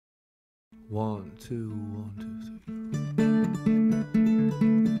1, 2, 1, 2,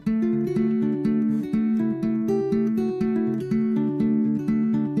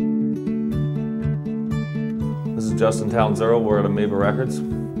 3. This is Justin Townes Earle. We're at Amoeba Records,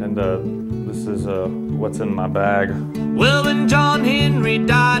 and this is what's in my bag. Well, when John Henry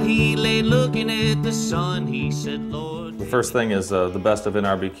died, he lay looking at the sun. He said, Lord. The first thing is the best of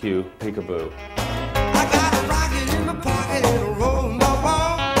NRBQ, Peekaboo. I got a rocket in my pocket and a roll in my wall.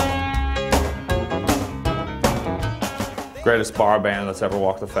 Greatest bar band that's ever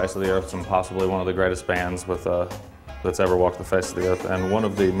walked the face of the earth, and possibly one of the greatest bands that's ever walked the face of the earth, and one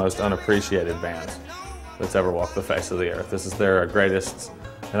of the most unappreciated bands that's ever walked the face of the earth. This is their greatest,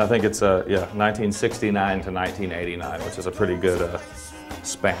 and I think it's 1969 to 1989, which is a pretty good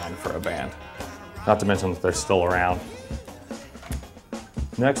span for a band. Not to mention that they're still around.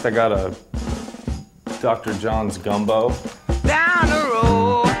 Next, I got a Dr. John's Gumbo. Down the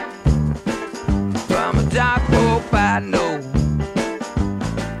road from a dark hope I know.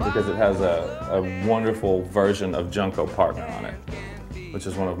 Because it has a wonderful version of Junko Partner on it, which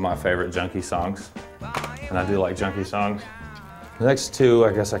is one of my favorite Junkie songs. And I do like Junkie songs. The next two,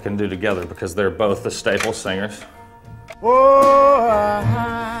 I guess I can do together because they're both the staple singers. Oh,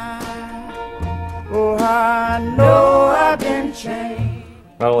 I know I've been changed.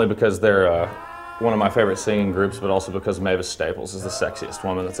 Not only because they're one of my favorite singing groups, but also because Mavis Staples is the sexiest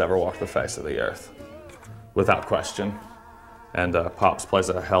woman that's ever walked the face of the earth, without question. And Pops plays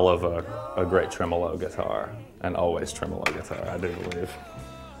a hell of a great tremolo guitar, and always tremolo guitar, I do believe.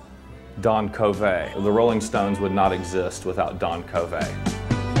 Don Covay. The Rolling Stones would not exist without Don Covay.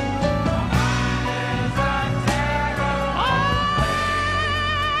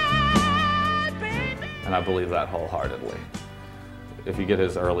 And I believe that wholeheartedly. If you get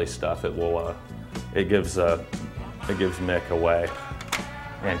his early stuff, it will, it gives Mick away,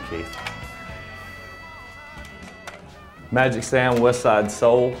 and Keith. Magic Sam, West Side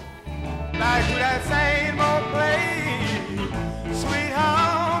Soul. Like that same old place, sweet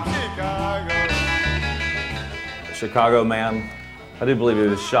home Chicago. Chicago Man. I do believe he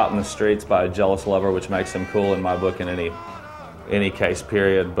was shot in the streets by a jealous lover, which makes him cool in my book in any case,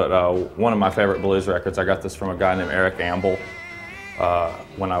 period. But one of my favorite blues records, I got this from a guy named Eric Amble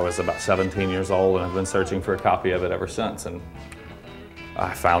when I was about 17 years old, and I've been searching for a copy of it ever since, and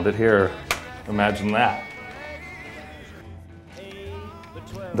I found it here. Imagine that.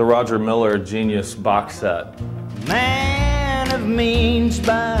 The Roger Miller Genius box set. Man of means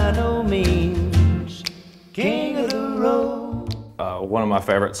by no means, king of the road. One of my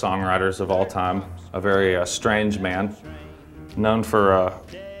favorite songwriters of all time, a very strange man, known for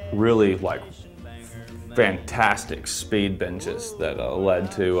really like fantastic speed binges that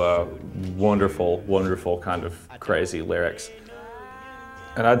led to wonderful, wonderful kind of crazy lyrics.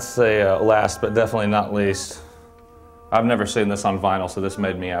 And I'd say last but definitely not least, I've never seen this on vinyl, so this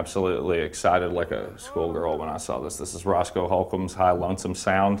made me absolutely excited like a schoolgirl when I saw this. This is Roscoe Holcomb's High Lonesome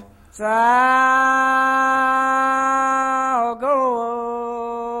Sound. So I'll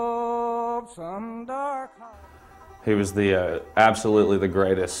go up some dark. He was the absolutely the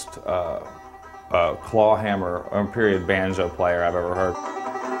greatest claw hammer or period banjo player I've ever heard.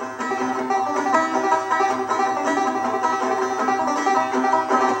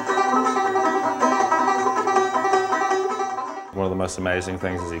 One of the most amazing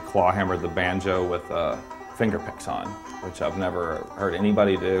things is he claw hammered the banjo with finger picks on, which I've never heard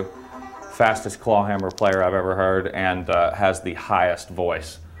anybody do. Fastest claw hammer player I've ever heard, and has the highest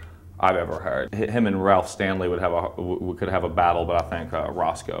voice I've ever heard. Him and Ralph Stanley could have a battle, but I think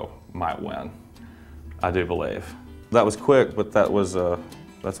Roscoe might win. I do believe. That was quick, but that's what's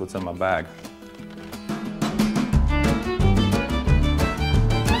in my bag.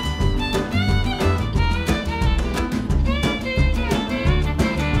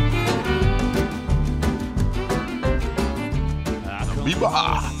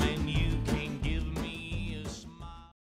 Amoeba.